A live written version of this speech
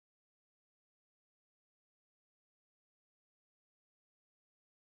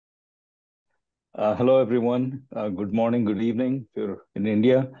Hello, everyone. Good morning, good evening if you're in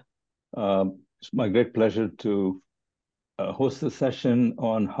India. It's my great pleasure to host this session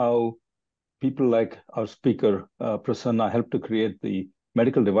on how people like our speaker, Prasanna, helped to create the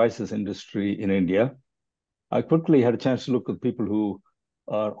medical devices industry in India. I quickly had a chance to look at people who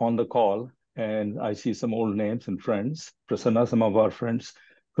are on the call, and I see some old names and friends. Prasanna, some of our friends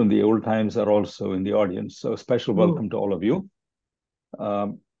from the old times are also in the audience. So, a special Oh, welcome to all of you.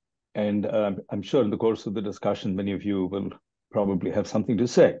 Um, and I'm sure in the course of the discussion, many of you will probably have something to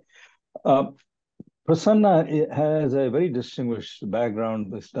say. Uh, Prasanna has a very distinguished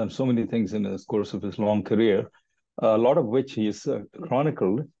background. He's done so many things in the course of his long career, a lot of which he's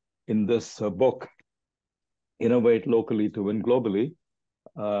chronicled in this book, Innovate Locally to Win Globally.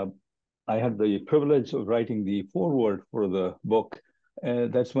 Uh, I had the privilege of writing the foreword for the book.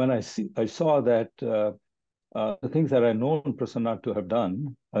 And that's when I saw that the things that I know Prasanna to have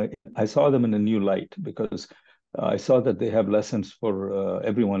done, I saw them in a new light because I saw that they have lessons for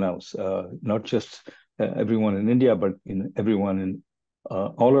everyone else, not just everyone in India, but in everyone in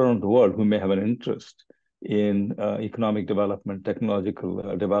all around the world who may have an interest in economic development,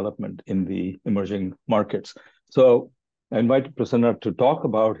 technological development in the emerging markets. So I invited Prasanna to talk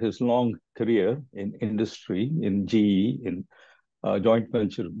about his long career in industry, in GE, in a joint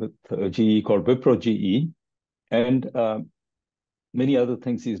venture with GE called Wipro-GE, and many other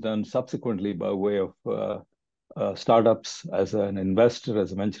things he's done subsequently by way of startups as an investor,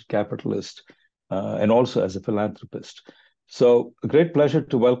 as a venture capitalist, and also as a philanthropist. So, a great pleasure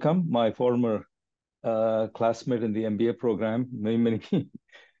to welcome my former classmate in the MBA program many, many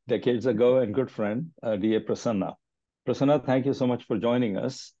decades ago and good friend, D.A. Prasanna. Prasanna, thank you so much for joining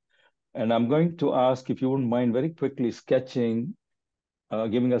us. And I'm going to ask if you wouldn't mind very quickly sketching,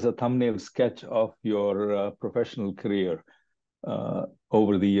 giving us a thumbnail sketch of your professional career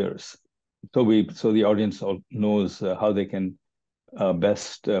over the years, so the audience all knows how they can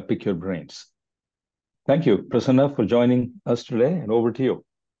best pick your brains. Thank you, Prasanna, for joining us today, and over to you.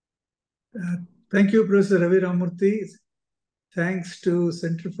 thank you, Professor Ravi Ramurthy. Thanks to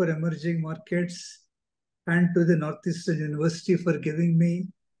Center for Emerging Markets and to the Northeastern University for uh, giving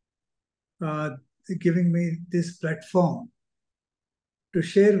me this platform to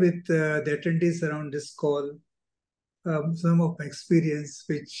share with the attendees around this call some of my experience,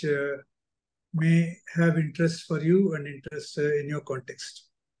 which may have interest for you and interest in your context.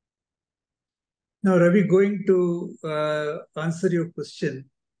 Now, Ravi, going to answer your question.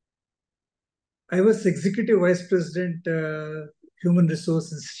 I was Executive Vice President, Human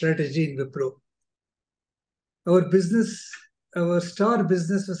Resource and Strategy in Wipro. Our star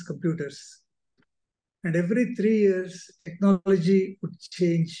business was computers. And every 3 years, technology would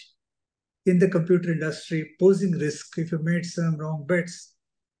change in the computer industry, posing risk. If you made some wrong bets,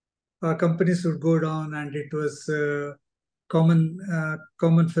 companies would go down, and it was common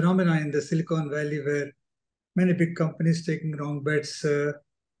phenomena in the Silicon Valley where many big companies taking wrong bets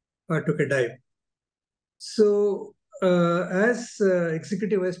took a dive. So, as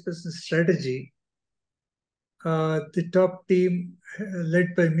Executive Vice President Strategy, the top team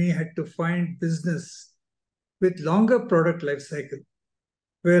led by me had to find business with longer product life cycle,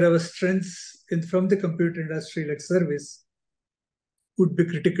 where our strengths from the computer industry, like service, would be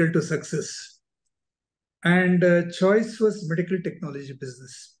critical to success. And choice was medical technology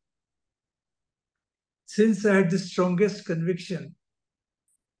business. Since I had the strongest conviction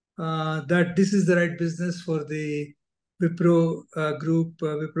that this is the right business for the Wipro group,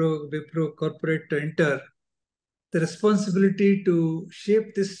 Wipro corporate to enter, the responsibility to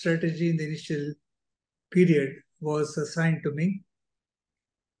shape this strategy in the initial period was assigned to me.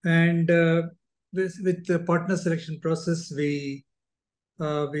 And with the partner selection process, we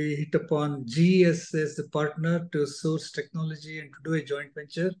hit upon GE as the partner to source technology and to do a joint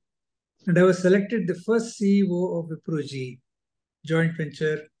venture. And I was selected the first CEO of Wipro-GE joint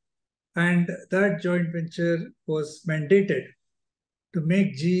venture. And that joint venture was mandated to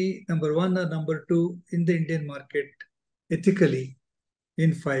make GE number one or number two in the Indian market ethically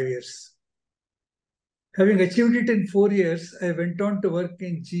in 5 years. Having achieved it in 4 years, I went on to work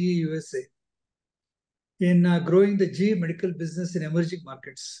in GE USA in growing the GE medical business in emerging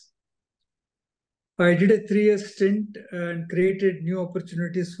markets. I did a 3-year stint and created new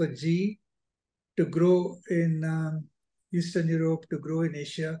opportunities for GE to grow in Eastern Europe, to grow in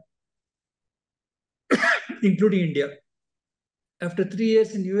Asia, including India. After 3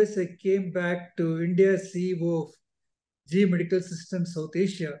 years in US, I came back to India as CEO of GE Medical Systems South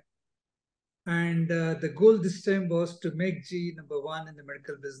Asia. And the goal this time was to make GE number one in the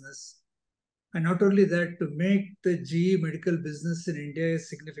medical business. And not only that, to make the GE medical business in India a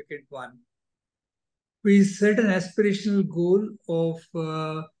significant one. we set an aspirational goal of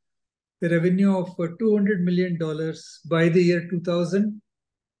the revenue of $200 million by the year 2000.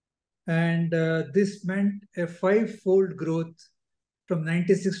 And this meant a five-fold growth from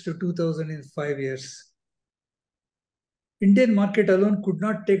 96 to 2000 in 5 years. Indian market alone could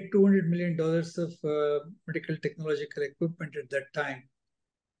not take $200 million of medical technological equipment at that time.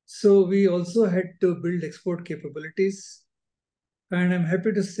 So we also had to build export capabilities. And I'm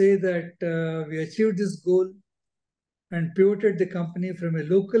happy to say that we achieved this goal and pivoted the company from a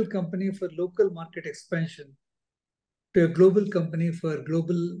local company for local market expansion to a global company for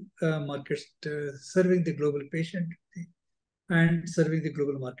global markets, serving the global patient and serving the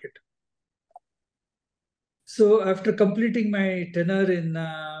global market. So after completing my tenure in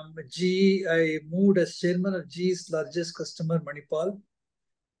GE, I moved as chairman of GE's largest customer, Manipal,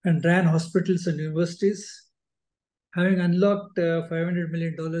 and ran hospitals and universities. Having unlocked $500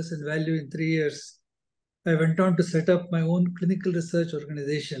 million in value in 3 years, I went on to set up my own clinical research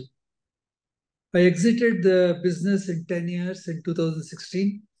organization. I exited the business in 10 years in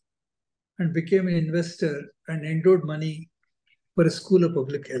 2016 and became an investor and endowed money for a school of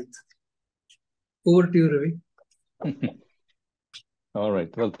public health. Over to you, Ravi. All right.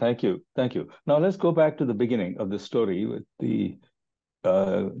 Well, thank you. Thank you. Now let's go back to the beginning of the story with the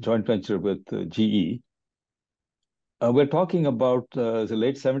joint venture with GE. We're talking about the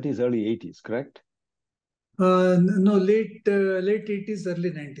late 70s, early 80s, correct? No, late 80s,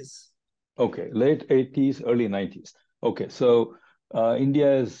 early 90s. Okay, late 80s, early 90s. Okay, so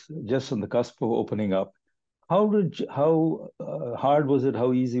India is just on the cusp of opening up. How hard was it?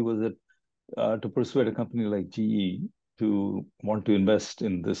 How easy was it to persuade a company like GE to want to invest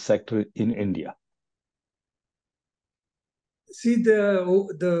in this sector in India? See,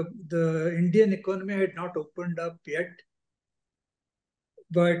 the Indian economy had not opened up yet,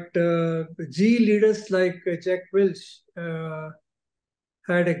 but GE leaders like Jack Welch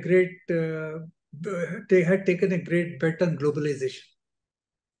had a great they had taken a great bet on globalization.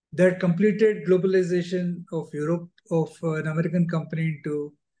 They had completed globalization of Europe, of an American company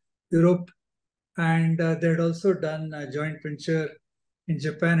into Europe, and they had also done a joint venture in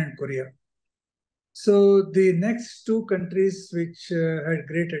Japan and Korea. So the next two countries which had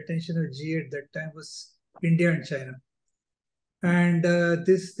great attention of GE at that time was India and China. And they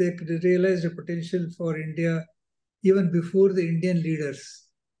realized the potential for India even before the Indian leaders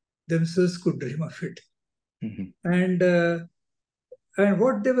themselves could dream of it. Mm-hmm. And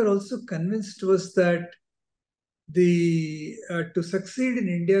what they were also convinced was that to succeed in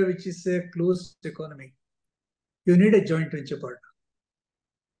India, which is a closed economy, you need a joint venture partner.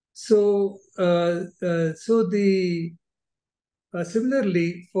 So,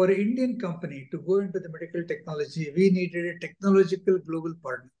 similarly, for an Indian company to go into the medical technology, we needed a technological global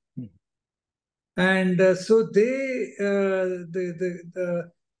partner. And so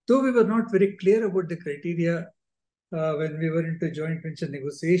though we were not very clear about the criteria when we were into joint venture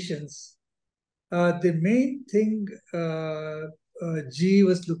negotiations, the main thing GE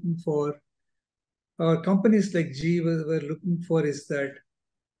was looking for, companies like GE were looking for, is that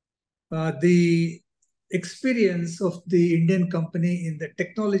the experience of the Indian company in the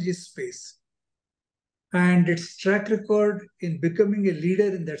technology space and its track record in becoming a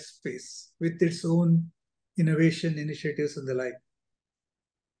leader in that space with its own innovation initiatives and the like.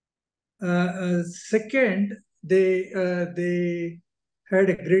 Second, they had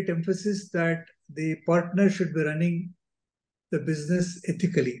a great emphasis that the partner should be running the business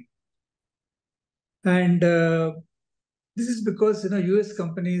ethically. And this is because US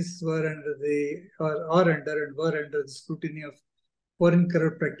companies were under the scrutiny of Foreign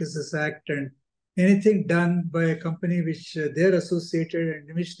Corrupt Practices Act, and anything done by a company which they're associated and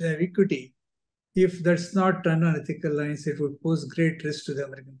in which they have equity, if that's not done on ethical lines, it would pose great risk to the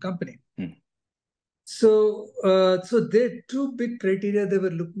American company. So the two big criteria they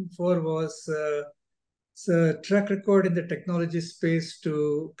were looking for was track record in the technology space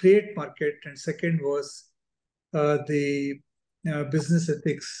to create market, and second was the business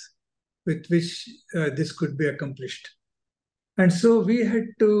ethics with which this could be accomplished. And so we had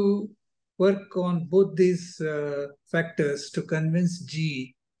to work on both these factors to convince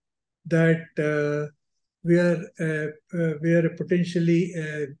GE that we are a potentially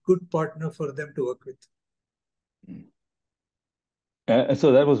a good partner for them to work with. And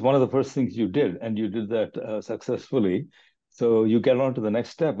so that was one of the first things you did, and you did that successfully. So you get on to the next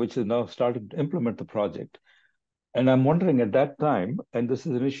step, which is now starting to implement the project. And I'm wondering at that time, and this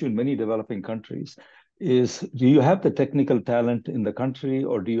is an issue in many developing countries, is do you have the technical talent in the country,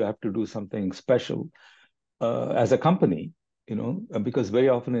 or do you have to do something special as a company? Because very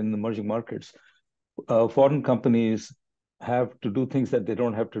often in emerging markets, foreign companies have to do things that they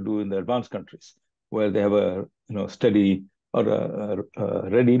don't have to do in the advanced countries, where they have a steady or a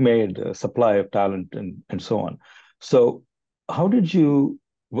ready-made supply of talent and so on. So, how did you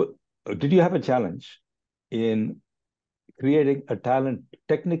have a challenge in creating a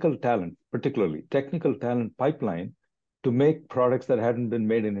technical talent, particularly technical talent pipeline to make products that hadn't been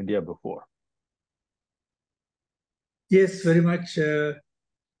made in India before? Yes, very much.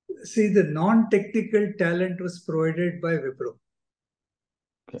 See, the non-technical talent was provided by Wipro.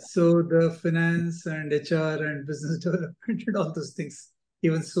 Okay. So the finance and HR and business development and all those things,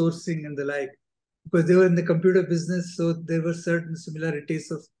 even sourcing and the like, because they were in the computer business, so there were certain similarities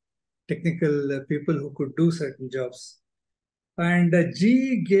of technical people who could do certain jobs. And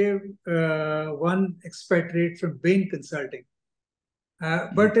GE gave one expatriate from Bain Consulting.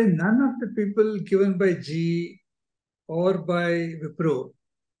 But none of the people given by GE or by Wipro,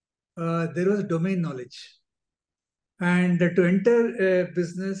 there was domain knowledge. And to enter a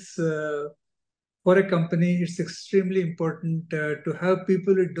business for a company, it's extremely important to have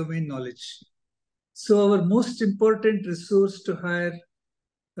people with domain knowledge. So our most important resource to hire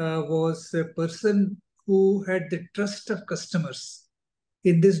was a person who had the trust of customers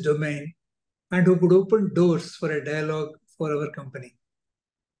in this domain and who could open doors for a dialogue for our company.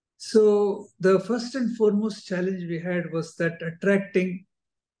 So the first and foremost challenge we had was that attracting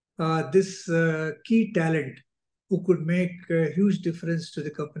this key talent who could make a huge difference to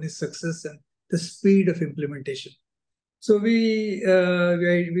the company's success and the speed of implementation. So we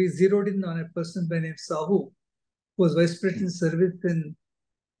zeroed in on a person by name Sahu, who was Vice President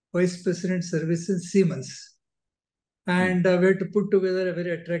Service in Siemens. And we had to put together a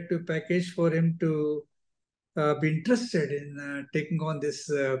very attractive package for him to be interested in taking on this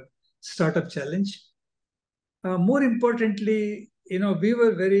startup challenge. More importantly, we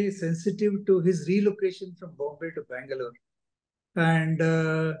were very sensitive to his relocation from Bombay to Bangalore. And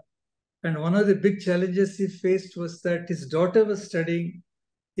one of the big challenges he faced was that his daughter was studying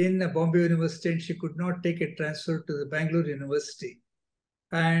in Bombay University and she could not take a transfer to the Bangalore University.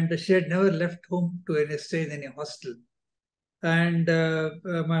 And she had never left home to stay in any hostel. And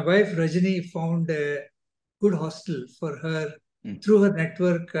my wife Rajini found a good hostel for her through her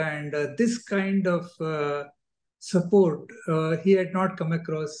network. And this kind of support he had not come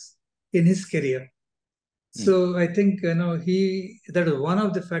across in his career. So I think that was one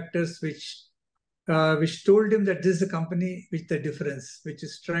of the factors which told him that this is a company with the difference, which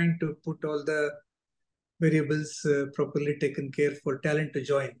is trying to put all the variables properly taken care for talent to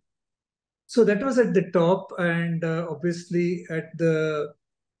join. So that was at the top, and obviously at the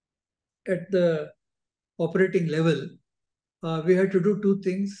operating level, we had to do two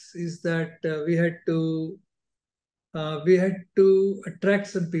things. Is that we had to attract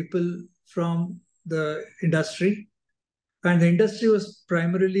some people from the industry, and the industry was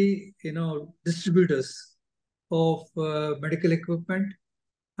primarily distributors of medical equipment,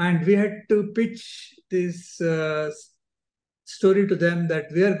 and we had to pitch this story to them that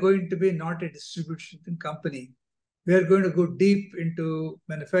we are going to be not a distribution company. We are going to go deep into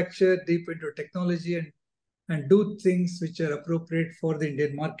manufacture, deep into technology, and do things which are appropriate for the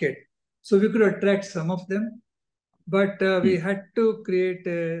Indian market. So we could attract some of them, but we had to create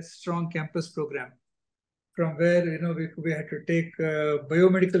a strong campus program from where we had to take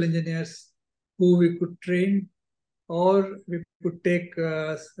biomedical engineers who we could train, or we could take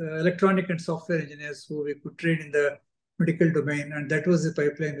electronic and software engineers who we could train in the medical domain, and that was the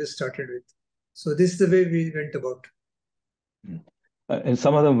pipeline we started with. So this is the way we went about. And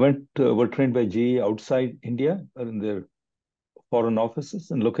some of them were trained by GE outside India, or in their foreign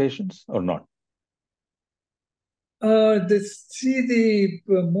offices and locations, or not? More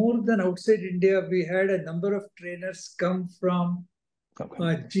than outside India, we had a number of trainers come from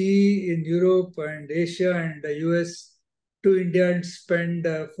GE in Europe and Asia and the US to India and spend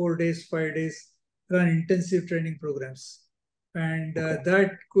 4 days, 5 days, run intensive training programs. And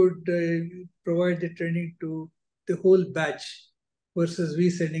that could provide the training to the whole batch versus we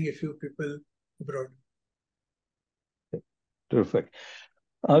sending a few people abroad. Terrific.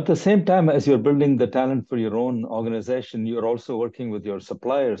 At the same time as you're building the talent for your own organization, you're also working with your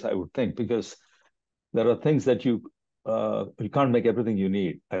suppliers, I would think, because there are things that you can't make everything you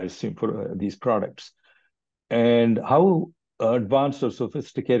need, I assume, for these products. And how advanced or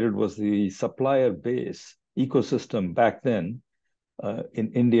sophisticated was the supplier base ecosystem back then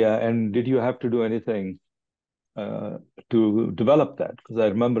in India? And did you have to do anything to develop that? Because I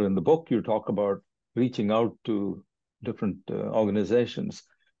remember in the book you talk about reaching out to different organizations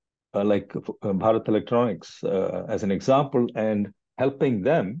like Bharat Electronics as an example, and helping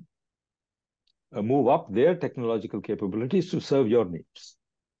them move up their technological capabilities to serve your needs?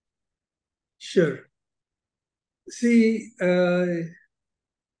 Sure. See, the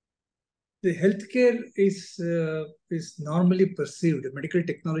healthcare is normally perceived, medical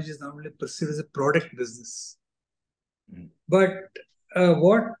technology is normally perceived as a product business. But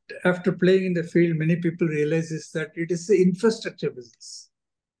what, after playing in the field, many people realize is that it is an infrastructure business.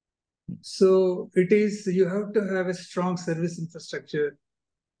 So it is, you have to have a strong service infrastructure.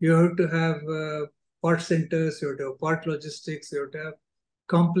 You have to have part centers, you have to have part logistics, you have to have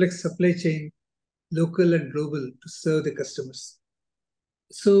complex supply chain, local and global, to serve the customers.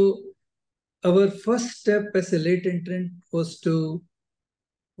 So our first step as a late entrant was to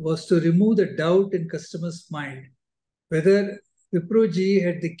remove the doubt in customers' mind whether Wipro-GE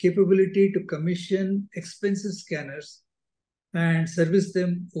had the capability to commission expensive scanners and service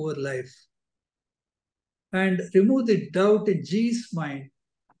them over life, and remove the doubt in GE's mind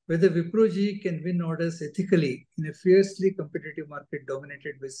whether Wipro-GE can win orders ethically in a fiercely competitive market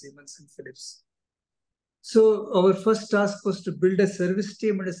dominated by Siemens and Philips. So our first task was to build a service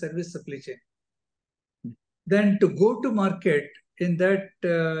team and a service supply chain. Then to go to market in that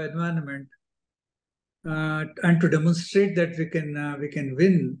environment and to demonstrate that we can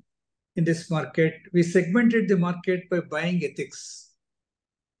win in this market, we segmented the market by buying ethics,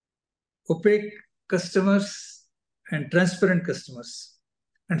 opaque customers and transparent customers,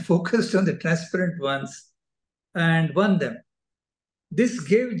 and focused on the transparent ones and won them. This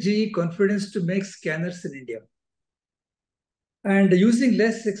gave GE confidence to make scanners in India. And using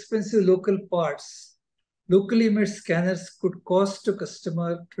less expensive local parts, locally made scanners could cost to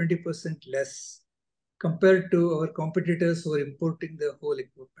customer 20% less compared to our competitors who are importing the whole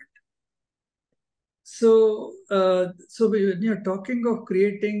equipment. So, when you're talking of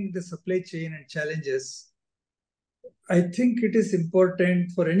creating the supply chain and challenges, I think it is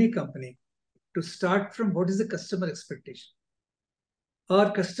important for any company to start from what is the customer expectation.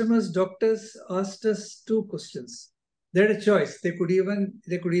 Our customers, doctors, asked us two questions. They had a choice. They could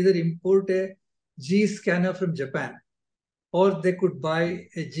either import a GE scanner from Japan, or they could buy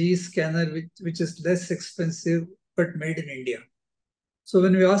a GE scanner which is less expensive but made in India. So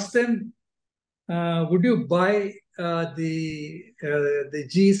when we asked them, would you buy the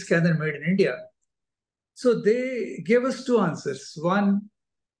GE scanner made in India? So they gave us two answers. One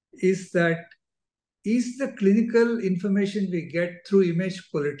is that, is the clinical information we get through image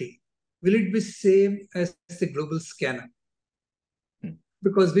quality, will it be same as the global scanner?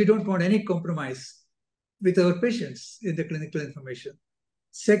 Because we don't want any compromise with our patients in the clinical information.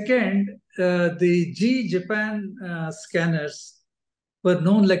 Second, the GE Japan scanners were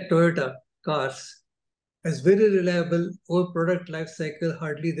known like Toyota cars as very reliable over product life cycle,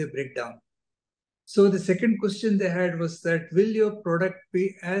 hardly they break down. So the second question they had was that, will your product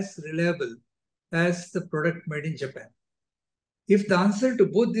be as reliable as the product made in Japan? If the answer to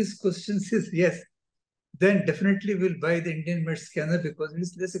both these questions is yes, then definitely we'll buy the Indian-made scanner because it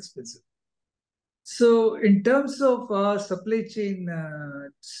is less expensive. So in terms of our supply chain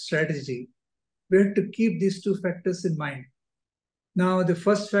strategy, we have to keep these two factors in mind. Now, the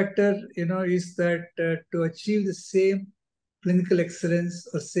first factor, is that to achieve the same clinical excellence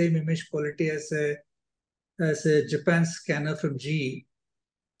or same image quality as a Japan scanner from GE.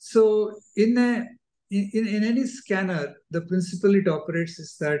 So in any scanner, the principle it operates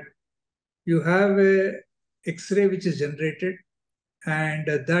is that you have a X-ray which is generated, and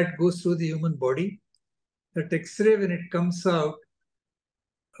that goes through the human body. That X-ray, when it comes out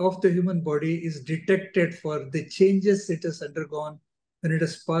of the human body, is detected for the changes it has undergone when it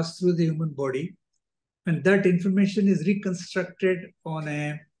has passed through the human body. And that information is reconstructed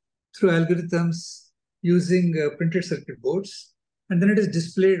through algorithms using printed circuit boards, and then it is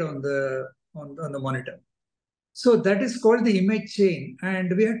displayed on the monitor. So that is called the image chain,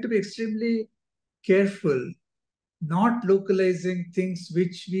 and we have to be extremely careful not localizing things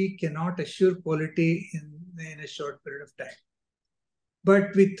which we cannot assure quality in a short period of time.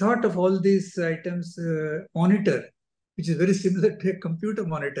 But we thought of all these items, monitor, which is very similar to a computer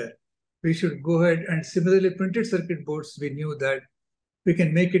monitor. We should go ahead, and similarly printed circuit boards, we knew that we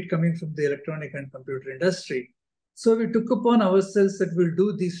can make it coming from the electronic and computer industry. So we took upon ourselves that we'll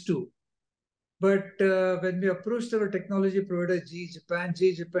do these two. But when we approached our technology provider, GE Japan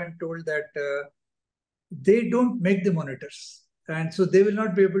told that they don't make the monitors. And so they will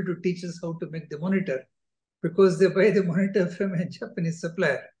not be able to teach us how to make the monitor because they buy the monitor from a Japanese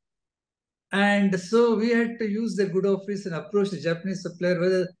supplier. And so we had to use their good office and approach the Japanese supplier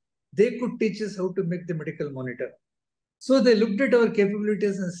whether they could teach us how to make the medical monitor. So they looked at our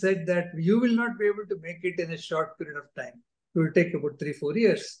capabilities and said that you will not be able to make it in a short period of time. It will take about 3-4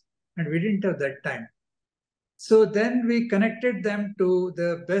 years. and we didn't have that time. So then we connected them to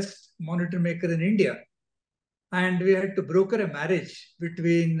the best monitor maker in India. And we had to broker a marriage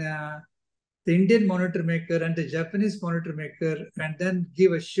between the Indian monitor maker and the Japanese monitor maker, and then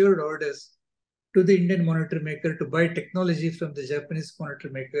give assured orders to the Indian monitor maker to buy technology from the Japanese monitor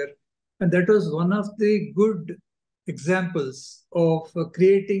maker. And that was one of the good examples of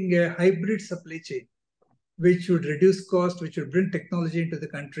creating a hybrid supply chain, which would reduce cost, which would bring technology into the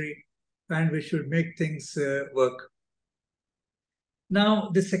country, and which would make things work. Now,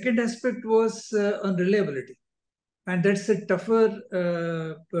 the second aspect was on reliability. And that's a tougher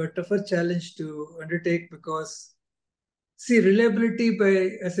challenge to undertake, because, see, reliability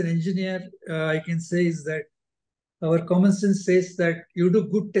as an engineer, I can say is that our common sense says that you do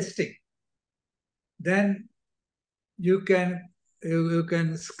good testing, then you can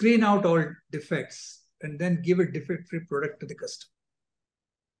screen out all defects and then give a defect-free product to the customer.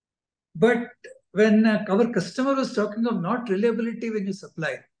 But when our customer was talking of not reliability when you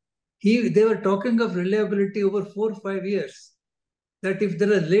supply, they were talking of reliability over 4 or 5 years. That if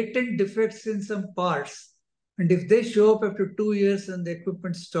there are latent defects in some parts, and if they show up after 2 years and the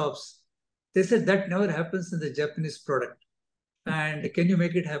equipment stops, they said that never happens in the Japanese product. And can you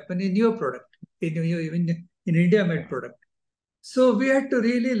make it happen in your product, in India-made product? So we had to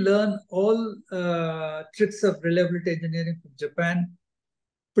really learn all tricks of reliability engineering from Japan.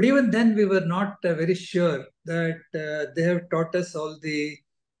 But even then, we were not very sure that they have taught us all the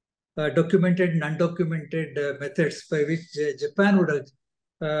documented and undocumented methods by which Japan would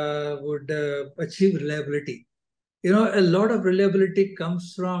achieve reliability. You know, a lot of reliability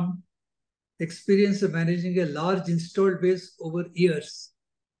comes from experience of managing a large installed base over years.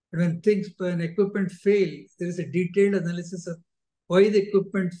 And when equipment fail, there is a detailed analysis of why the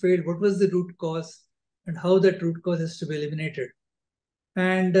equipment failed, what was the root cause, and how that root cause has to be eliminated.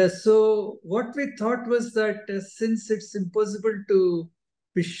 And so what we thought was that since it's impossible to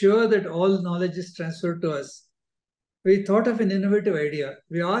be sure that all knowledge is transferred to us, we thought of an innovative idea.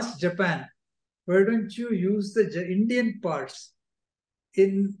 We asked Japan, why don't you use the Indian parts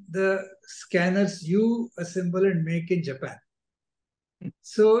in the scanners you assemble and make in Japan?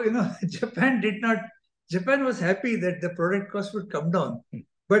 So, Japan was happy that the product cost would come down,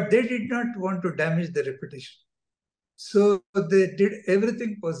 but they did not want to damage the reputation. So they did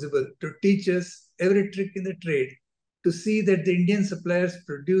everything possible to teach us every trick in the trade to see that the Indian suppliers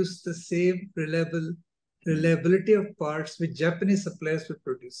produce the same reliability of parts which Japanese suppliers would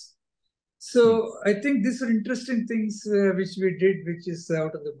produce. So I think these are interesting things which we did, which is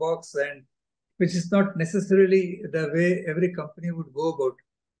out of the box and which is not necessarily the way every company would go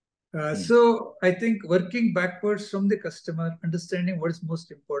about. So I think working backwards from the customer, understanding what is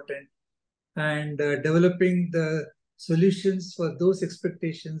most important, and developing the solutions for those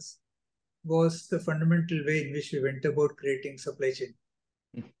expectations was the fundamental way in which we went about creating supply chain.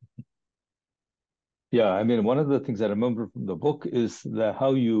 Yeah, I mean, one of the things I remember from the book is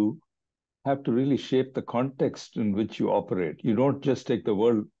how you have to really shape the context in which you operate. You don't just take the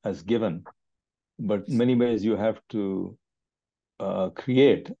world as given, but in many ways you have to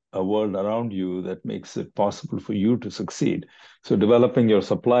create a world around you that makes it possible for you to succeed. So developing your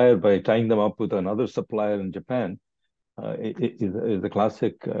supplier by tying them up with another supplier in Japan is a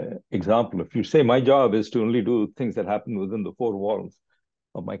classic example. If you say my job is to only do things that happen within the 4 walls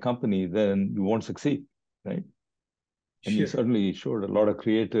of my company, then you won't succeed, right? And you certainly showed a lot of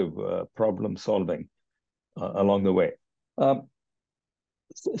creative problem solving along the way.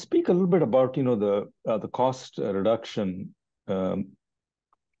 Speak a little bit about the cost reduction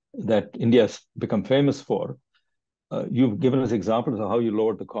that India's become famous for. You've given us examples of how you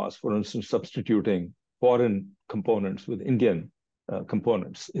lowered the cost. For instance, substituting foreign components with Indian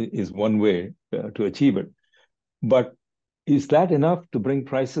components is one way to achieve it. But is that enough to bring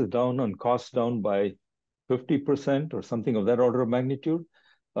prices down and costs down by 50% or something of that order of magnitude?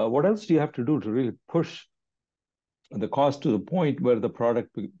 What else do you have to do to really push the cost to the point where the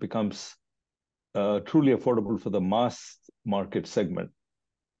product becomes truly affordable for the mass market segment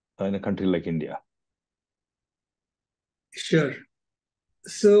in a country like India? Sure.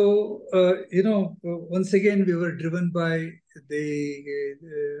 So, once again, we were driven by the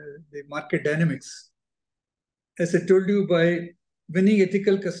market dynamics. As I told you, by winning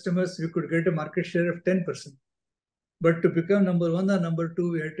ethical customers, we could get a market share of 10%. But to become number 1 or number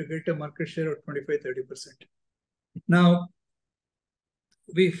 2, we had to get a market share of 25-30%. Now,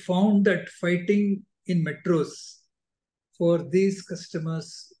 we found that fighting in metros for these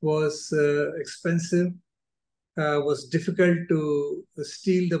customers was expensive, was difficult to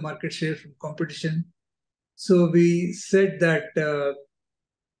steal the market share from competition. So we said that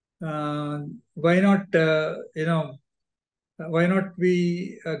why not, why not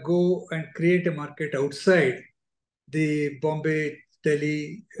we go and create a market outside the Bombay,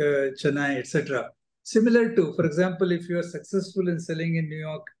 Delhi, Chennai, etc. Similar to, for example, if you are successful in selling in New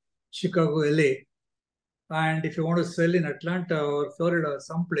York, Chicago, LA, and if you want to sell in Atlanta or Florida,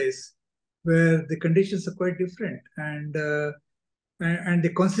 someplace where the conditions are quite different, and the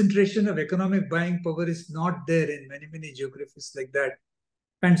concentration of economic buying power is not there in many geographies like that.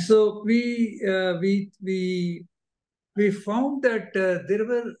 And so we found that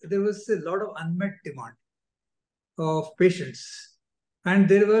there was a lot of unmet demand of patients, and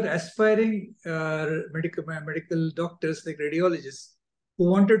there were aspiring medical doctors like radiologists who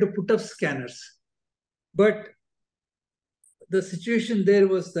wanted to put up scanners, but the situation there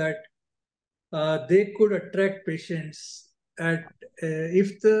was that they could attract patients at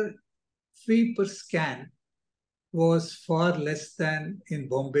if the fee per scan was far less than in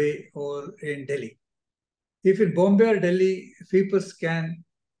Bombay or in Delhi. If in Bombay or Delhi, fee per scan,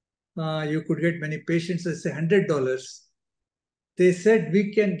 you could get many patients, let's say $100. They said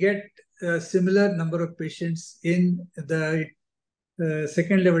we can get a similar number of patients in the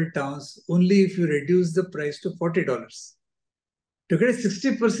second level towns only if you reduce the price to $40. To get a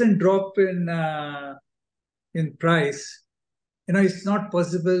 60% drop in price, it's not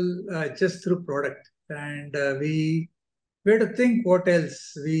possible just through product. And we had to think what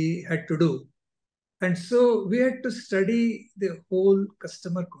else we had to do. And so we had to study the whole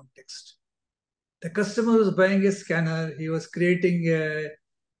customer context. The customer was buying a scanner. He was creating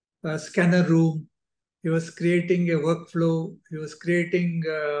a scanner room. He was creating a workflow. He was creating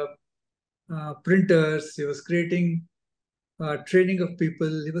printers. He was creating training of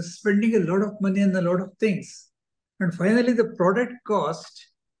people. He was spending a lot of money on a lot of things. And finally, the product cost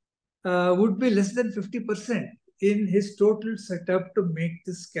would be less than 50% in his total setup to make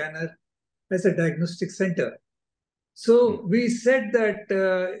the scanner as a diagnostic center. So we said that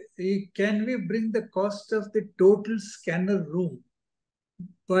can we bring the cost of the total scanner room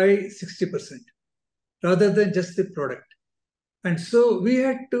by 60% rather than just the product? And so we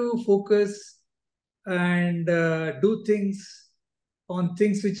had to focus and do things on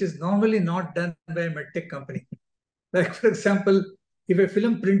things which is normally not done by a medtech company. Like, for example, if a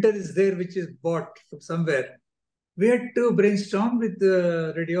film printer is there which is bought from somewhere, we had to brainstorm with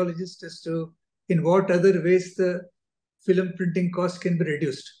the radiologist as to in what other ways the film printing cost can be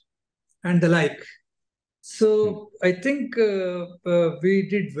reduced and the like. So I think we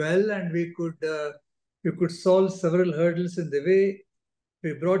did well, and we could solve several hurdles in the way.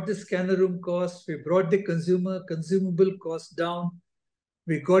 We brought the scanner room cost, we brought the consumable cost down,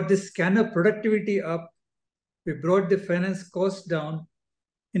 we got the scanner productivity up, we brought the finance cost down.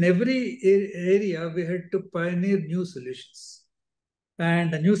 In every area, we had to pioneer new solutions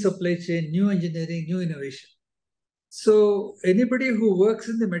and a new supply chain, new engineering, new innovation. So anybody who works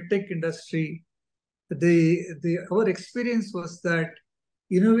in the medtech industry, our experience was that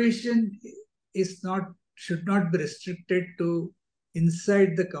innovation should not be restricted to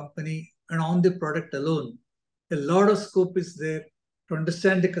inside the company and on the product alone. A lot of scope is there to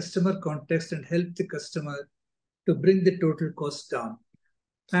understand the customer context and help the customer to bring the total cost down.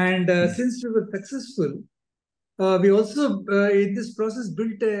 And since we were successful, we also, in this process,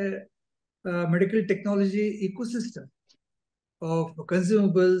 built a medical technology ecosystem of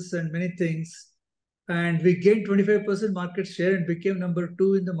consumables and many things. And we gained 25% market share and became number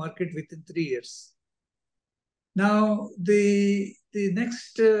 2 in the market within 3 years. Now, the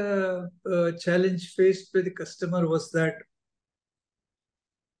next challenge faced by the customer was that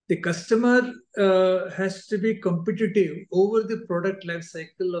the customer has to be competitive over the product life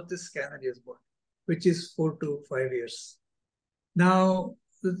cycle of the scanner he has bought, which is 4 to 5 years. Now,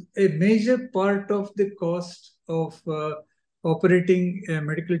 a major part of the cost of operating a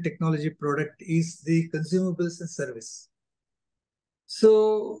medical technology product is the consumables and service.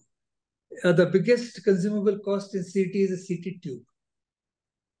 So the biggest consumable cost in CT is a CT tube.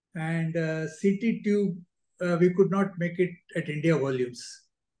 And CT tube, we could not make it at India volumes.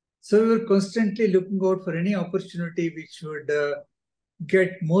 So we were constantly looking out for any opportunity which would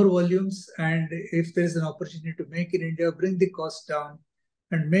get more volumes. And if there is an opportunity to make in India, bring the cost down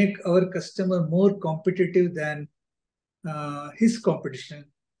and make our customer more competitive than his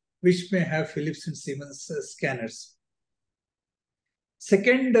competition, which may have Philips and Siemens scanners.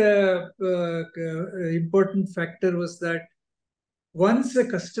 Second important factor was that once a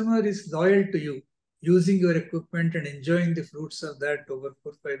customer is loyal to you, using your equipment and enjoying the fruits of that over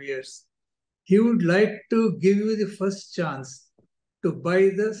 4 or 5 years, he would like to give you the first chance to buy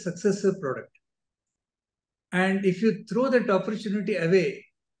the successor product. And if you throw that opportunity away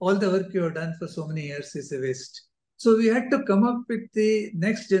all the work you have done for so many years is a waste. So we had to come up with the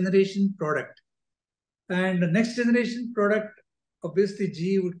next generation product. And the next generation product, obviously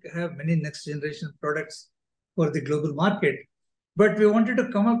GE would have many next generation products for the global market. But we wanted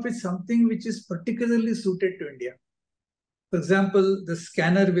to come up with something which is particularly suited to India. For example, the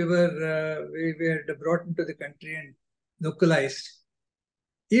scanner we had brought into the country and localized.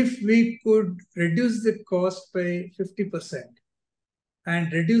 If we could reduce the cost by 50%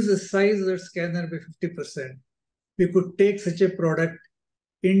 and reduce the size of the scanner by 50%, we could take such a product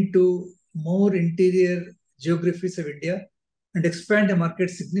into more interior geographies of India and expand the market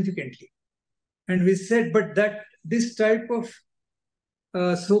significantly. And we said, but that this type of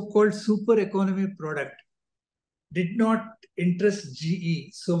so-called super economy product did not interest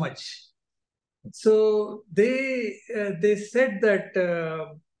GE so much. So they said that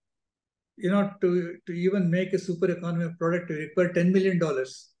to even make a super economy product, we require $10 million,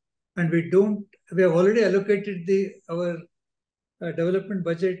 and we have already allocated our development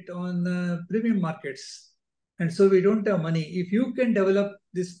budget on premium markets, and so we don't have money. If you can develop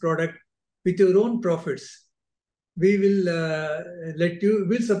this product with your own profits, we will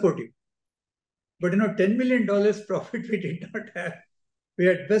we'll support you. But $10 million profit we did not have. We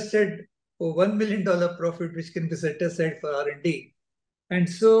had best had a $1 million profit, which can be set aside for R&D. And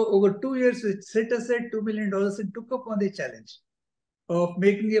so over 2 years, we set aside $2 million and took up on the challenge of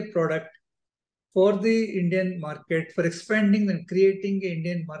making a product for the Indian market, for expanding and creating an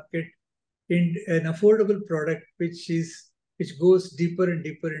Indian market in an affordable product, which goes deeper and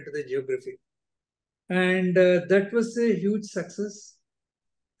deeper into the geography. And that was a huge success.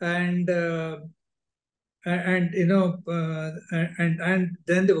 And then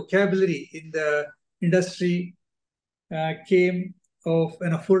the vocabulary in the industry came of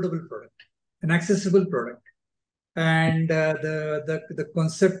an affordable product, an accessible product, and the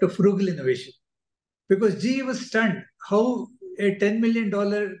concept of frugal innovation. Because GE was stunned how a $10 million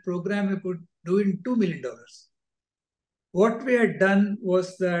program we could do in $2 million. What we had done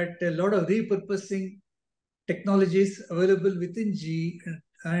was that a lot of repurposing technologies available within GE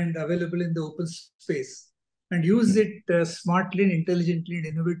and available in the open space, and use it smartly and intelligently and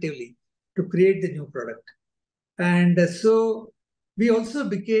innovatively to create the new product. And so we also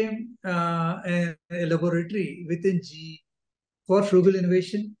became a laboratory within GE for frugal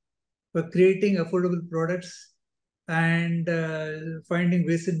innovation, for creating affordable products, and finding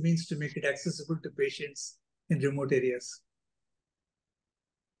ways and means to make it accessible to patients in remote areas.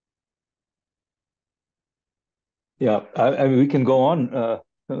 Yeah, I mean, we can go on.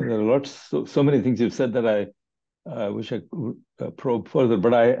 There are so many things you've said that I wish I could probe further,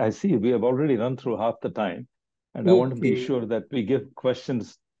 but I see we have already run through half the time, and I want to be sure that we give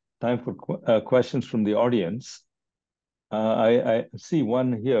time for questions from the audience. I see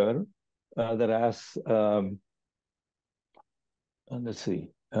one here that asks, let's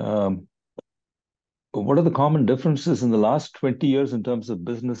see, what are the common differences in the last 20 years in terms of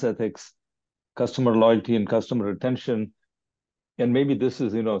business ethics, customer loyalty, and customer retention? And maybe this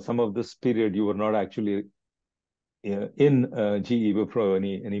is, some of this period you were not actually in GE Wipro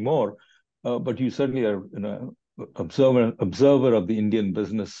anymore, but you certainly are an observer of the Indian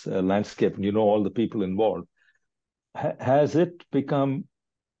business landscape, and you know all the people involved. Has it become,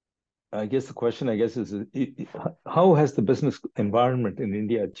 I guess the question, is how has the business environment in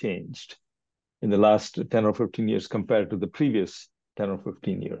India changed in the last 10 or 15 years compared to the previous 10 or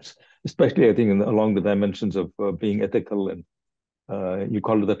 15 years? Especially, I think, along the dimensions of being ethical, and you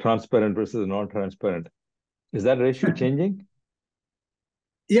call it the transparent versus non-transparent. Is that ratio changing?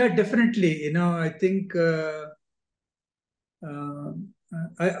 Yeah, definitely. I think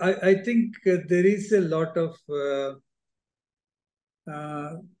I think there is a lot of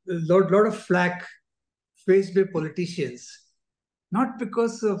flack faced by politicians, not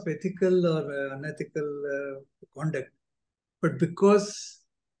because of ethical or unethical conduct, but because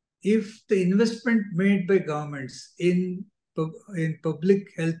if the investment made by governments in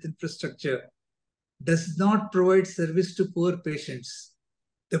public health infrastructure does not provide service to poor patients,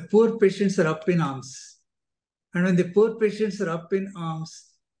 the poor patients are up in arms. And when the poor patients are up in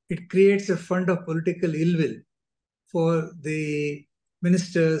arms, it creates a fund of political ill will for the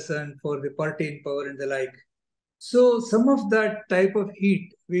ministers and for the party in power and the like. So some of that type of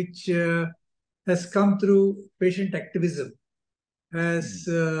heat, which has come through patient activism, has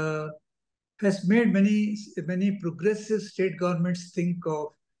made many progressive state governments think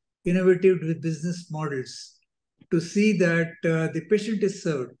of innovative business models to see that the patient is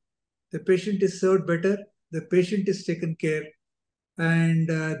served. The patient is served better, the patient is taken care, and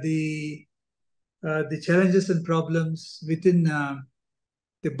the challenges and problems within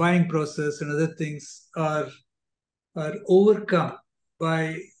the buying process and other things are overcome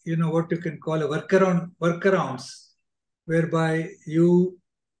by what you can call a workarounds, whereby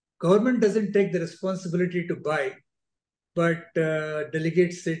government doesn't take the responsibility to buy, but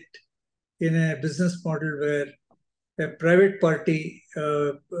delegates it in a business model where a private party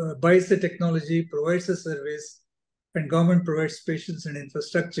buys the technology, provides a service, and government provides patients and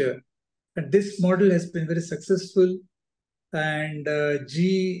infrastructure. And this model has been very successful. And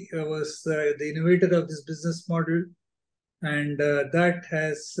GE was the innovator of this business model. And that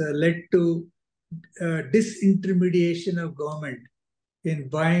has led to disintermediation of government in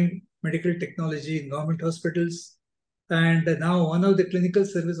buying medical technology in government hospitals. And now one of the clinical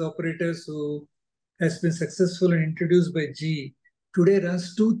service operators who has been successful and introduced by GE today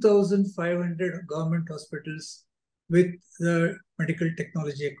runs 2,500 government hospitals with the medical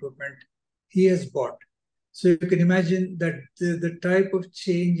technology equipment he has bought. So you can imagine that the type of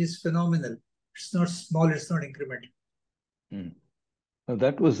change is phenomenal. It's not small, it's not incremental. Now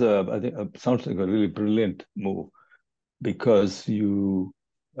that was, I think, sounds like a really brilliant move, because you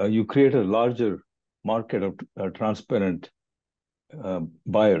create a larger market of transparent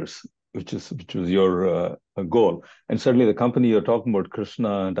buyers, which was your goal. And certainly the company you're talking about,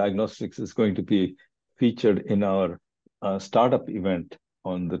 Krishna Diagnostics, is going to be featured in our startup event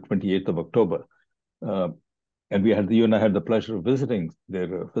on the 28th of October. And you and I had the pleasure of visiting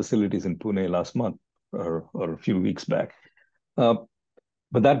their facilities in Pune last month or a few weeks back.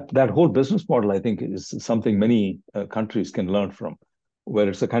 But that whole business model, I think, is something many countries can learn from, where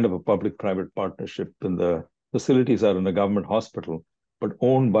it's a kind of a public-private partnership, and the facilities are in a government hospital, but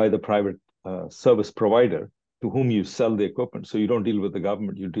owned by the private service provider to whom you sell the equipment. So you don't deal with the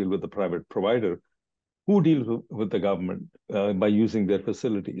government, you deal with the private provider who deals with the government by using their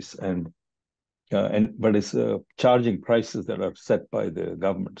facilities, but it's charging prices that are set by the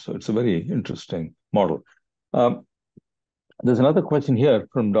government. So it's a very interesting model. There's another question here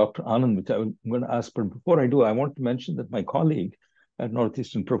from Dr. Anand, which I'm going to ask, but before I do, I want to mention that my colleague at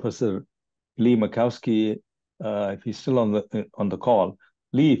Northeastern, Professor Lee Makowski, if he's still on the call.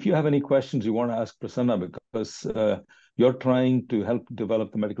 Lee, if you have any questions you want to ask Prasanna, because you're trying to help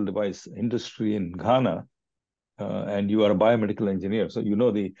develop the medical device industry in Ghana, and you are a biomedical engineer, so you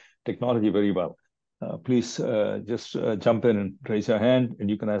know the technology very well. Please just jump in and raise your hand, and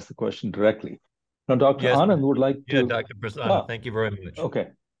you can ask the question directly. Now, Dr. Yes, Anand would like to... Yeah, Dr. Prasanna, thank you very much. Okay,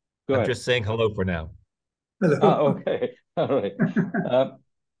 go I'm ahead. just saying hello for now. Hello. Okay, all right.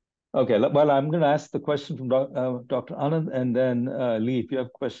 Okay, well, I'm going to ask the question from Dr. Anand, and then Lee, if you have a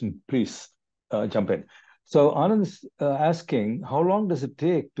question, please jump in. So Anand is asking, how long does it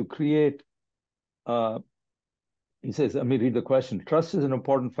take to create... he says, let me read the question. Trust is an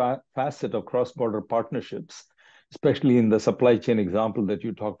important facet of cross-border partnerships, especially in the supply chain example that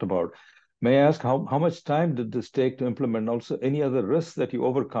you talked about. May I ask how much time did this take to implement? Also, any other risks that you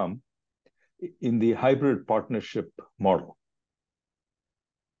overcome in the hybrid partnership model?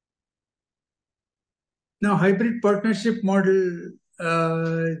 Now, hybrid partnership model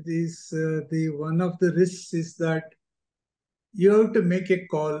the one of the risks is that you have to make a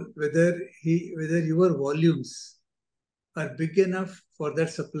call whether your volumes are big enough for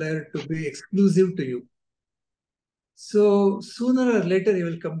that supplier to be exclusive to you. So sooner or later, he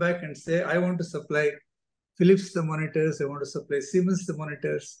will come back and say, I want to supply Philips the monitors, I want to supply Siemens the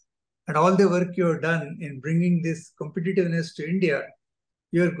monitors, and all the work you have done in bringing this competitiveness to India,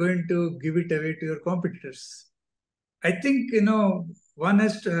 you are going to give it away to your competitors. I think, one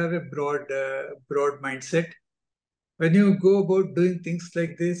has to have a broad mindset. When you go about doing things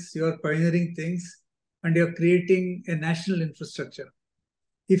like this, you are pioneering things and you're creating a national infrastructure.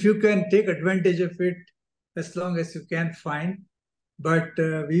 If you can take advantage of it, as long as you can, fine. But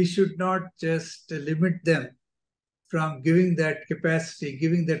we should not just limit them from giving that capacity,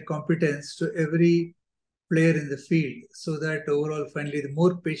 giving that competence to every player in the field, so that overall, finally, the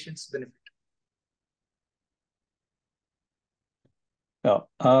more patients benefit. Yeah,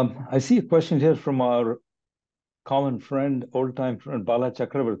 I see a question here from our common friend, old-time friend, Bala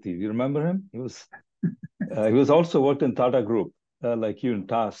Chakravarti. You remember him? He was also worked in Tata Group, like you in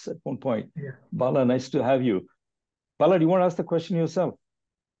TAS at one point. Yeah. Bala, nice to have you. Bala, do you want to ask the question yourself?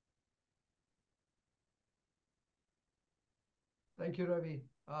 Thank you, Ravi.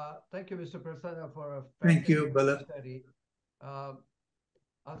 Thank you, Mr. Prasanna, for a Thank you, Bala. study. I'm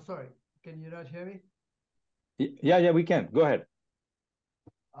sorry, can you not hear me? Yeah, we can. Go ahead.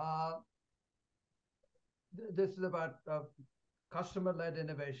 This is about customer-led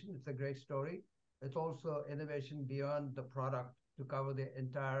innovation. It's a great story. It's also innovation beyond the product to cover the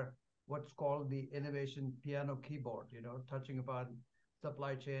entire, what's called the innovation piano keyboard, touching upon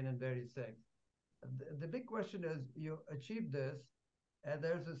supply chain and various things. The big question is, you achieve this, and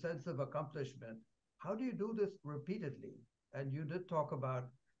there's a sense of accomplishment. How do you do this repeatedly? And you did talk about,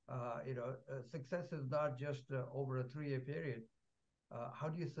 success is not just over a 3-year period. How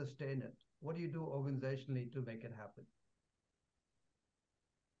do you sustain it? What do you do organizationally to make it happen?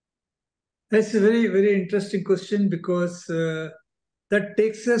 That's a very, very interesting question, because that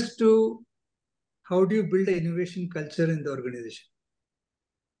takes us to how do you build an innovation culture in the organization?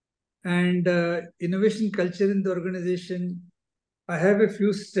 And innovation culture in the organization, I have a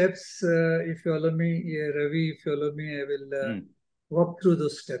few steps. If you allow me, Ravi, if you allow me, I will walk through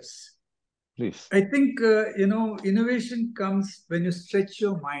those steps. Please. I think, innovation comes when you stretch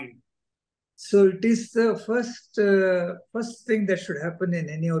your mind. So it is the first thing that should happen in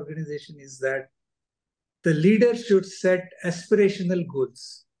any organization is that the leader should set aspirational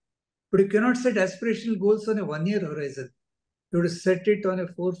goals. But you cannot set aspirational goals on a 1-year horizon. You have to set it on a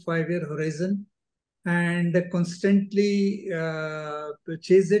 4-5-year horizon and constantly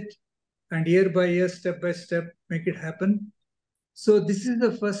chase it, and year by year, step by step, make it happen. So this is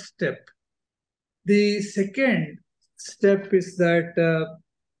the first step. The second step is that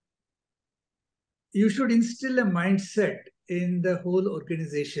you should instill a mindset in the whole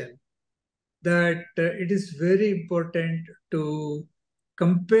organization that it is very important to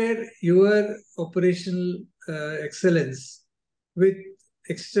compare your operational excellence with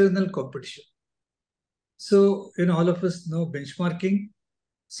external competition. So, all of us know benchmarking.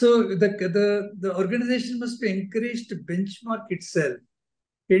 So the organization must be encouraged to benchmark itself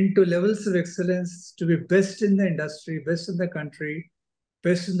into levels of excellence to be best in the industry, best in the country,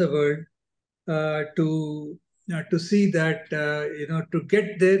 best in the world, to see that, to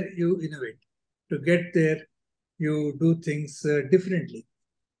get there, you innovate. To get there, you do things differently.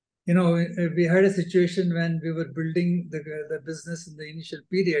 We had a situation when we were building the business in the initial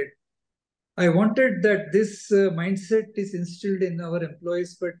period. I wanted that this mindset is instilled in our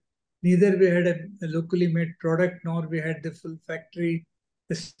employees, but neither we had a locally made product, nor we had the full factory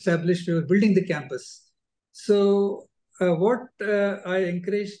established. We were building the campus. So what I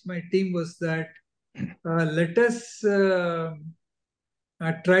encouraged my team was that let us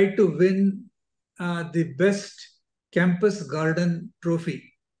try to win the best campus garden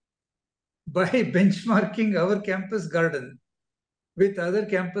trophy by benchmarking our campus garden with other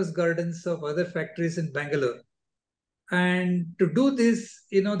campus gardens of other factories in Bangalore. And to do this,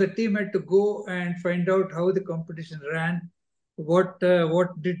 the team had to go and find out how the competition ran, what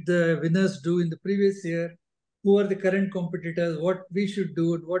did the winners do in the previous year, who are the current competitors, what we should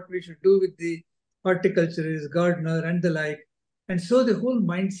do, and what we should do with the horticulturists, gardener, and the like. And so the whole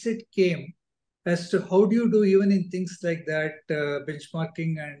mindset came as to how do you do even in things like that,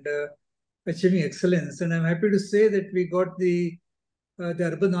 benchmarking and achieving excellence. And I'm happy to say that we got the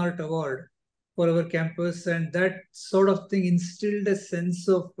Urban Art Award for our campus, and that sort of thing instilled a sense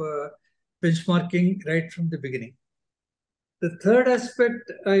of benchmarking right from the beginning. The third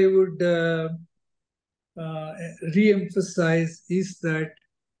aspect I would re-emphasize is that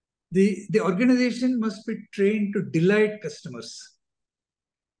the organization must be trained to delight customers.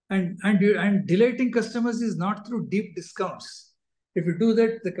 And delighting customers is not through deep discounts. If you do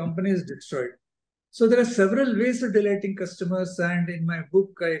that, the company is destroyed. So there are several ways of delighting customers, and in my book,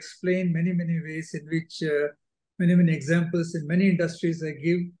 I explain many, many ways in which many examples in many industries I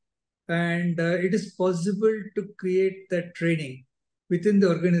give. And it is possible to create that training within the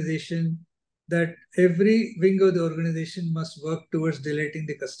organization that every wing of the organization must work towards delighting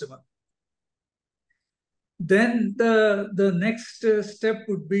the customer. Then the next step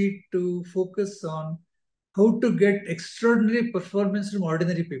would be to focus on how to get extraordinary performance from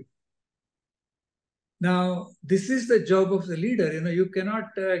ordinary people. Now, this is the job of the leader. You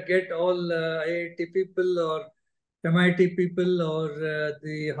cannot get all IIT people or MIT people or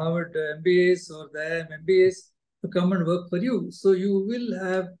the Harvard MBAs or the IIM MBAs to come and work for you. So you will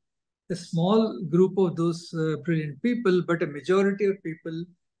have a small group of those brilliant people, but a majority of people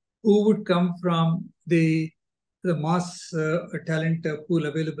who would come from the mass talent pool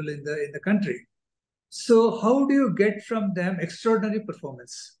available in the country. So how do you get from them extraordinary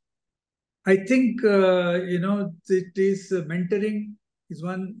performance? I think, it is mentoring is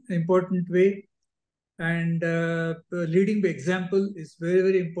one important way, and leading by example is very,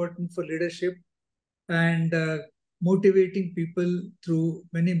 very important for leadership, and motivating people through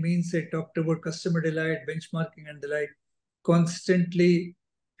many means. I talked about customer delight, benchmarking, and the like, constantly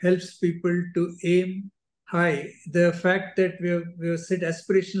helps people to aim high. The fact that we have set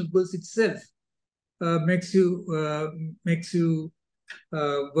aspirational goals itself makes you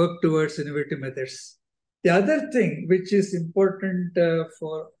work towards innovative methods. The other thing which is important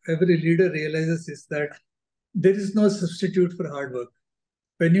for every leader realizes is that there is no substitute for hard work.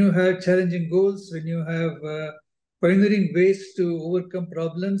 When you have challenging goals, when you have pioneering ways to overcome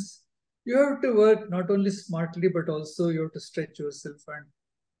problems, you have to work not only smartly, but also you have to stretch yourself and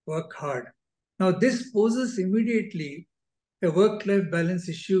work hard. Now, this poses immediately a work-life balance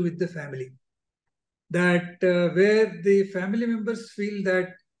issue with the family. That where the family members feel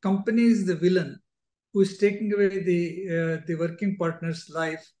that company is the villain who is taking away the working partner's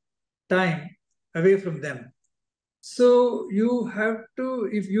life time away from them. So you have to,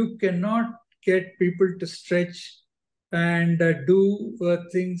 if you cannot get people to stretch and do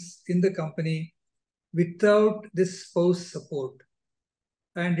things in the company without this spouse support,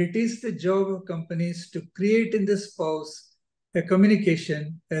 and it is the job of companies to create in the spouse a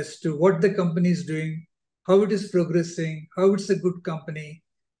communication as to what the company is doing, how it is progressing, how it's a good company,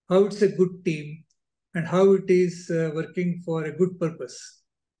 how it's a good team, and how it is working for a good purpose.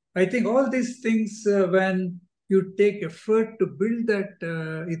 I think all these things, when you take effort to build that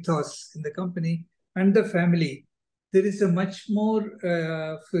ethos in the company and the family, there is a much more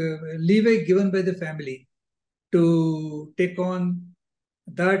leeway given by the family to take on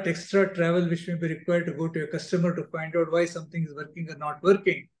that extra travel which may be required to go to a customer to find out why something is working or not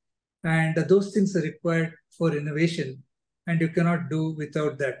working. And those things are required for innovation, and you cannot do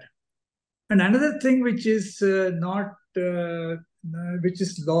without that. And another thing which is which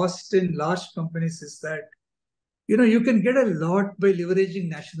is lost in large companies is that, you can get a lot by leveraging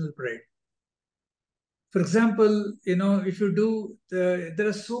national pride. For example, if you do, there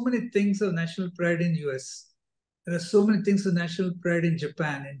are so many things of national pride in US. There are so many things of national pride in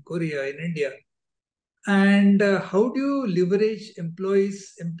Japan, in Korea, in India. And how do you leverage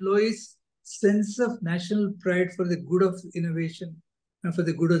employees' sense of national pride for the good of innovation and for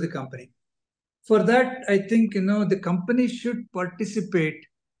the good of the company? For that, I think, the company should participate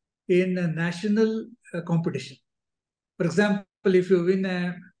in a national competition. For example, if you win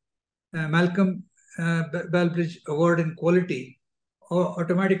a Malcolm Baldrige Award in quality,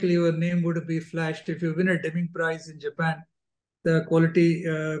 automatically your name would be flashed. If you win a Deming Prize in Japan, the quality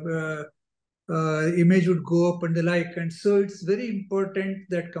image would go up and the like. And so it's very important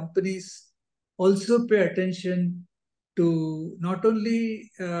that companies also pay attention to not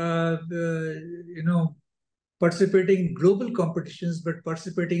only participating in global competitions, but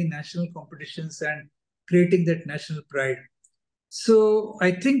participating in national competitions and creating that national pride. So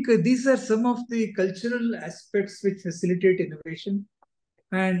I think these are some of the cultural aspects which facilitate innovation.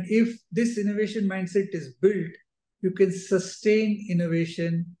 And if this innovation mindset is built, you can sustain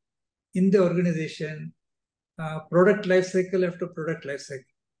innovation in the organization, product life cycle after product life cycle.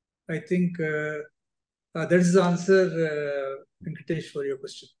 I think that is the answer, Venkatesh, for your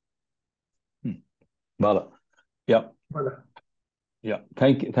question. Bala. Yeah. Bala. Yeah.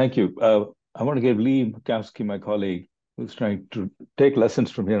 Thank you. I want to give Lee Mukowski, my colleague, who's trying to take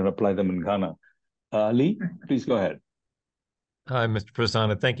lessons from here and apply them in Ghana. Lee, please go ahead. Hi, Mr.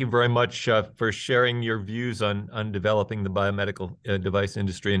 Prasanna. Thank you very much for sharing your views on developing the biomedical device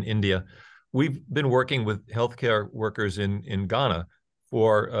industry in India. We've been working with healthcare workers in Ghana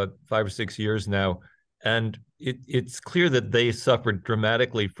for 5 or 6 years now, and it's clear that they suffered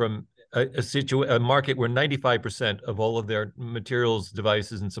dramatically from a market where 95% of all of their materials,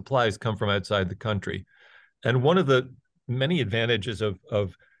 devices, and supplies come from outside the country. And one of the many advantages of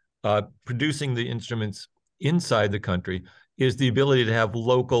producing the instruments inside the country is the ability to have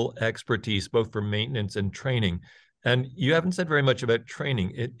local expertise, both for maintenance and training. And you haven't said very much about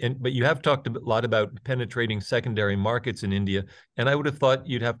training, but you have talked a lot about penetrating secondary markets in India. And I would have thought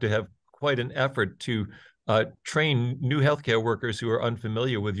you'd have to have quite an effort to train new healthcare workers who are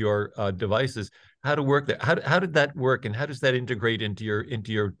unfamiliar with your devices how to work there. How did that work, and how does that integrate into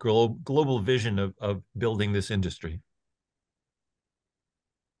your global vision of building this industry?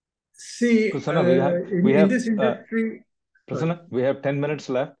 See, Prasanna, in this industry, Prasanna, we have 10 minutes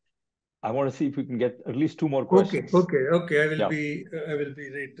left. I want to see if we can get at least 2 more questions. Okay. I will be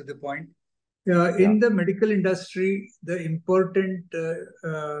right to the point. In the medical industry, the important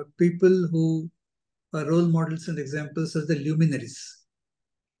people who are role models and examples are the luminaries.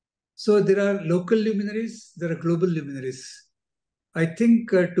 So there are local luminaries, there are global luminaries. I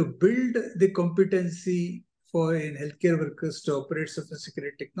think to build the competency in healthcare workers to operate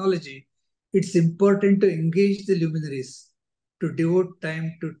sophisticated technology, it's important to engage the luminaries, to devote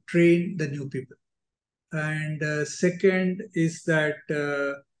time to train the new people. And second is that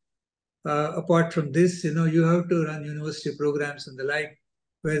apart from this, you have to run university programs and the like,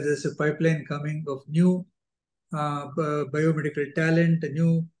 where there's a pipeline coming of new biomedical talent,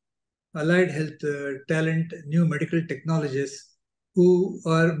 new allied health talent, new medical technologists who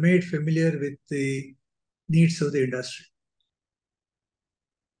are made familiar with the needs of the industry.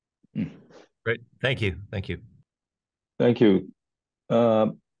 Great. Thank you. Thank you. Thank you.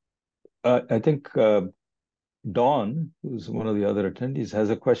 I think Dawn, who's one of the other attendees, has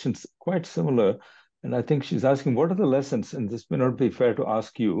a question quite similar. And I think she's asking, what are the lessons, and this may not be fair to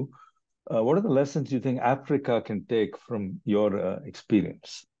ask you, what are the lessons you think Africa can take from your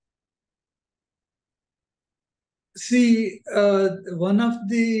experience? See, one of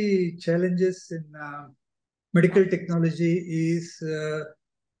the challenges in medical technology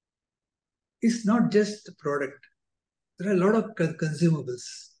is not just the product. There are a lot of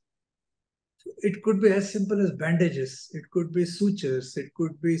consumables. It could be as simple as bandages. It could be sutures. It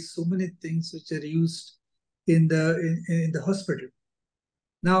could be so many things which are used in the hospital.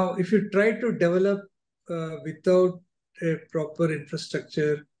 Now, if you try to develop without a proper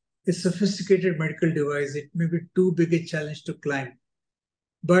infrastructure, a sophisticated medical device, it may be too big a challenge to climb.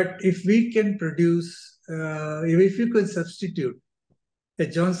 But if we can produce, if you can substitute a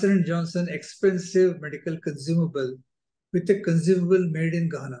Johnson & Johnson expensive medical consumable with a consumable made in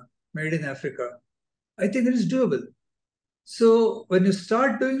Ghana, made in Africa, I think it is doable. So when you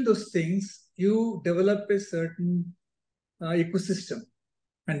start doing those things, you develop a certain ecosystem,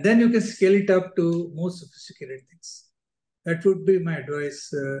 and then you can scale it up to more sophisticated things. That would be my advice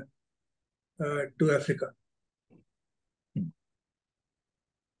to Africa.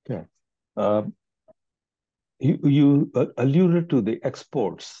 Okay. You alluded to the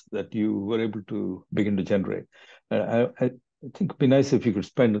exports that you were able to begin to generate. I think it'd be nice if you could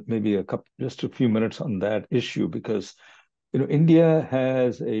spend maybe just a few minutes on that issue, because India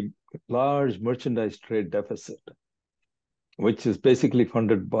has a large merchandise trade deficit, which is basically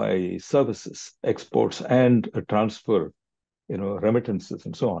funded by services, exports, and a transfer, remittances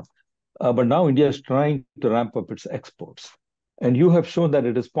and so on. But now India is trying to ramp up its exports. And you have shown that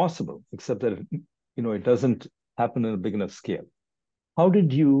it is possible, except that it doesn't happen in a big enough scale. How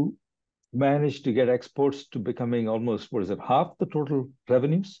did you manage to get exports to becoming almost, half the total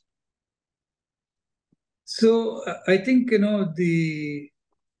revenues? So I think, again,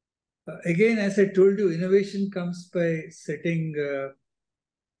 as I told you, innovation comes by setting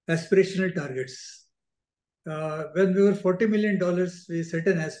aspirational targets. When we were $40 million, we set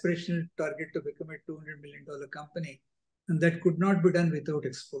an aspirational target to become a $200 million company, and that could not be done without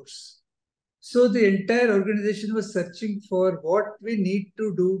exports. So the entire organization was searching for what we need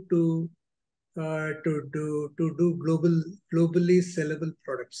to do to do globally sellable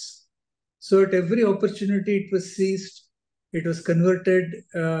products. So at every opportunity, it was seized. It was converted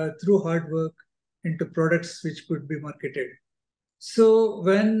through hard work into products which could be marketed. So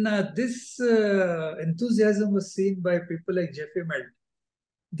when this enthusiasm was seen by people like Jeff Immelt,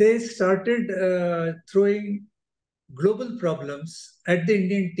 they started throwing global problems at the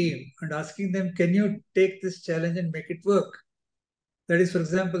Indian team and asking them, can you take this challenge and make it work? That is, for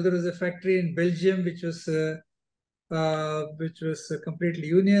example, there was a factory in Belgium which was completely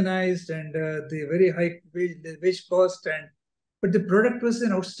unionized, and the very high wage cost, but the product was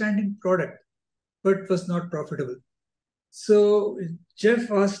an outstanding product, but was not profitable. So Jeff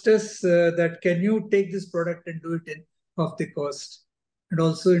asked us that, can you take this product and do it in half the cost? And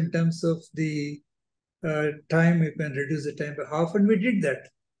also in terms of the time, you can reduce the time by half. And we did that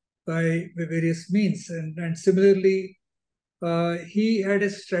by various means. And similarly, he had a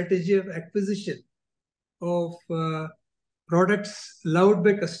strategy of acquisition of products loved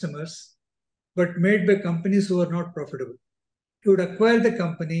by customers, but made by companies who are not profitable. He would acquire the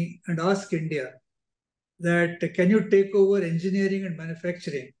company and ask India that, can you take over engineering and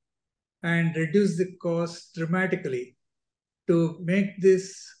manufacturing and reduce the cost dramatically to make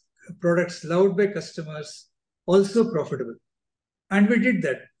these products loved by customers also profitable? And we did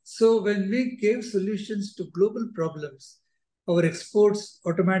that. So when we gave solutions to global problems, our exports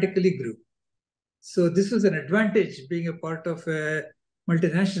automatically grew. So this was an advantage being a part of a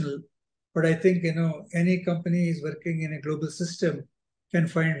multinational. But I think, any company is working in a global system can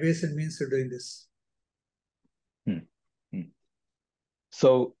find ways and means of doing this.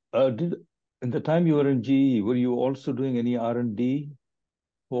 So in the time you were in GE, were you also doing any R&D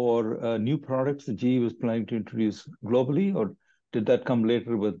for new products that GE was planning to introduce globally, or did that come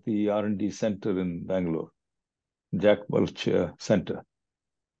later with the R&D center in Bangalore, Jack Welch Center?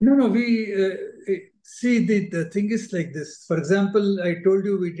 No, we see the thing is like this. For example, I told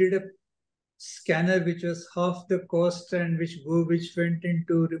you we did a scanner which was half the cost and which went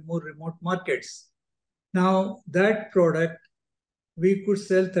into more remote markets. Now that product we could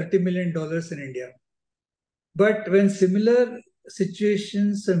sell $30 million in India. But when similar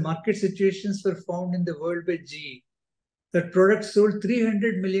situations and market situations were found in the world by GE that products sold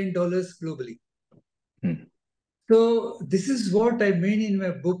 $300 million globally. Hmm. So this is what I mean in my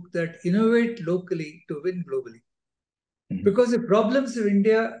book, that innovate locally to win globally. Hmm. Because the problems of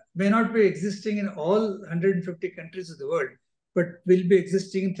India may not be existing in all 150 countries of the world, but will be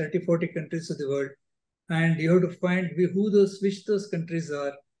existing in 30, 40 countries of the world. And you have to find which those countries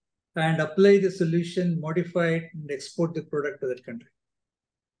are, and apply the solution, modify it, and export the product to that country.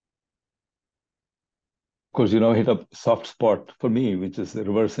 Of course, hit a soft spot for me, which is the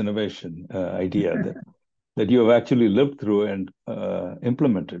reverse innovation idea that you have actually lived through and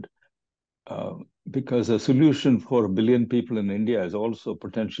implemented. Because a solution for 1 billion people in India is also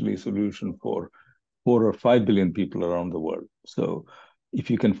potentially a solution for 4 or 5 billion people around the world. So if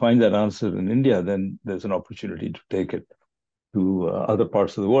you can find that answer in India, then there's an opportunity to take it to other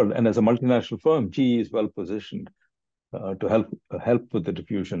parts of the world. And as a multinational firm, GE is well positioned to help with the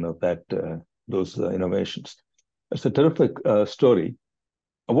diffusion of those innovations. It's a terrific story.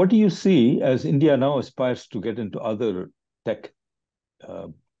 What do you see as India now aspires to get into other tech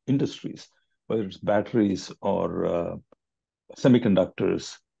industries, whether it's batteries or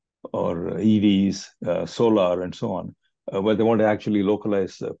semiconductors or EVs, solar, and so on, where they want to actually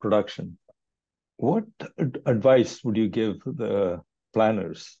localize production? What advice would you give the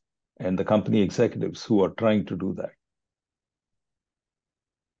planners and the company executives who are trying to do that?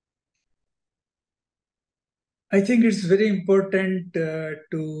 I think it's very important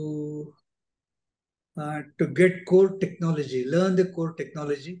to get core technology, learn the core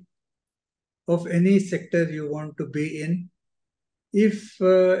technology of any sector you want to be in. If we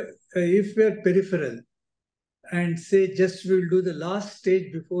are peripheral and say just we'll do the last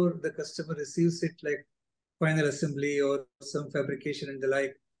stage before the customer receives it, like final assembly or some fabrication and the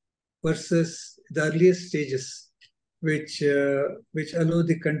like, versus the earliest stages, which allow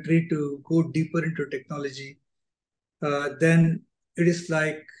the country to go deeper into technology, then it is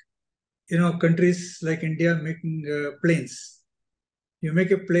like, countries like India making planes. You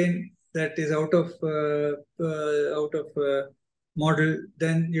make a plane that is out of model,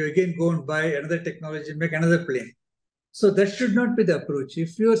 then you again go and buy another technology, make another plane. So that should not be the approach.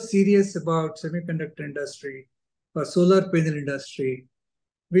 If you are serious about semiconductor industry or solar panel industry,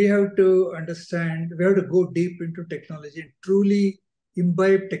 we have to understand, we have to go deep into technology and truly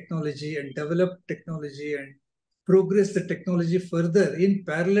imbibe technology and develop technology and progress the technology further in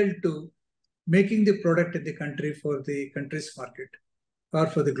parallel to making the product in the country for the country's market or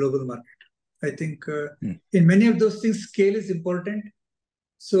for the global market. I think in many of those things, scale is important.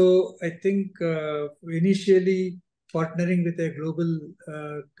 So I think initially partnering with a global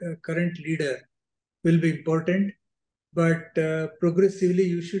current leader will be important. But progressively,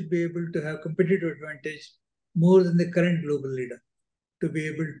 you should be able to have competitive advantage more than the current global leader to be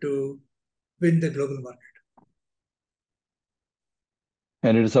able to win the global market.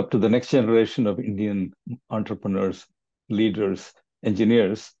 And it is up to the next generation of Indian entrepreneurs, leaders,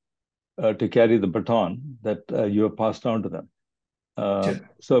 engineers to carry the baton that you have passed on to them. Sure.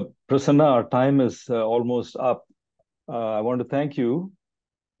 So, Prasanna, our time is almost up. I want to thank you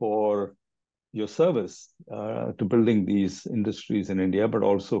for your service to building these industries in India, but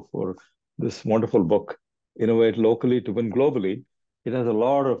also for this wonderful book, Innovate Locally to Win Globally. It has a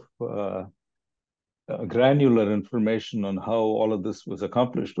lot of granular information on how all of this was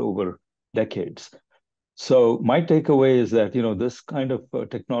accomplished over decades. So my takeaway is that this kind of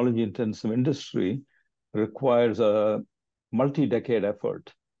technology-intensive industry requires a multi-decade effort.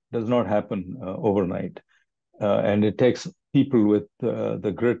 It does not happen overnight, and it takes people with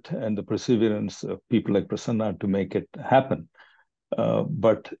the grit and the perseverance of people like Prasanna to make it happen.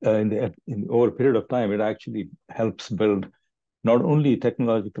 But over a period of time, it actually helps build not only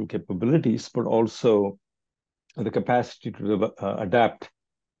technological capabilities, but also the capacity to adapt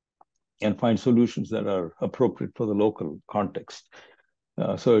and find solutions that are appropriate for the local context.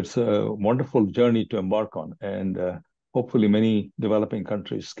 So it's a wonderful journey to embark on, and hopefully many developing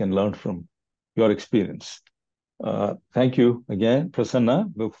countries can learn from your experience. Thank you again,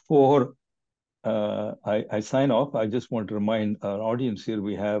 Prasanna. Before I sign off, I just want to remind our audience here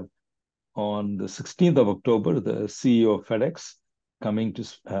we have on the 16th of October, the CEO of FedEx coming to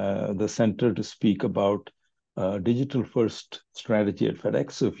the center to speak about digital first strategy at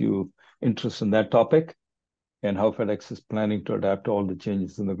FedEx. So if you're interested in that topic and how FedEx is planning to adapt to all the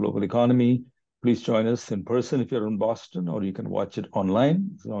changes in the global economy, please join us in person if you're in Boston, or you can watch it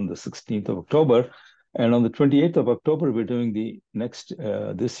online. It's on the 16th of October. And on the 28th of October, we're doing the next,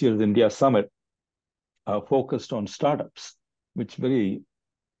 this year's India Summit focused on startups, which very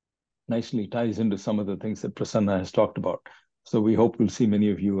nicely ties into some of the things that Prasanna has talked about. So we hope we'll see many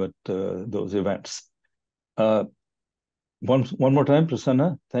of you at those events. One more time,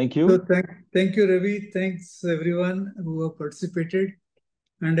 Prasanna, thank you. So thank you, Ravi. Thanks everyone who have participated,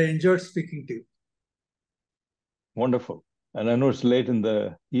 and I enjoyed speaking to you. Wonderful. And I know it's late in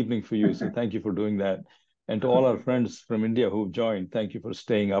the evening for you, so thank you for doing that. And to all our friends from India who've joined, thank you for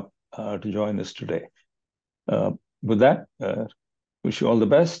staying up to join us today. With that, wish you all the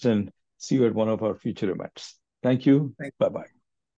best and see you at one of our future events. Thank you. Bye-bye.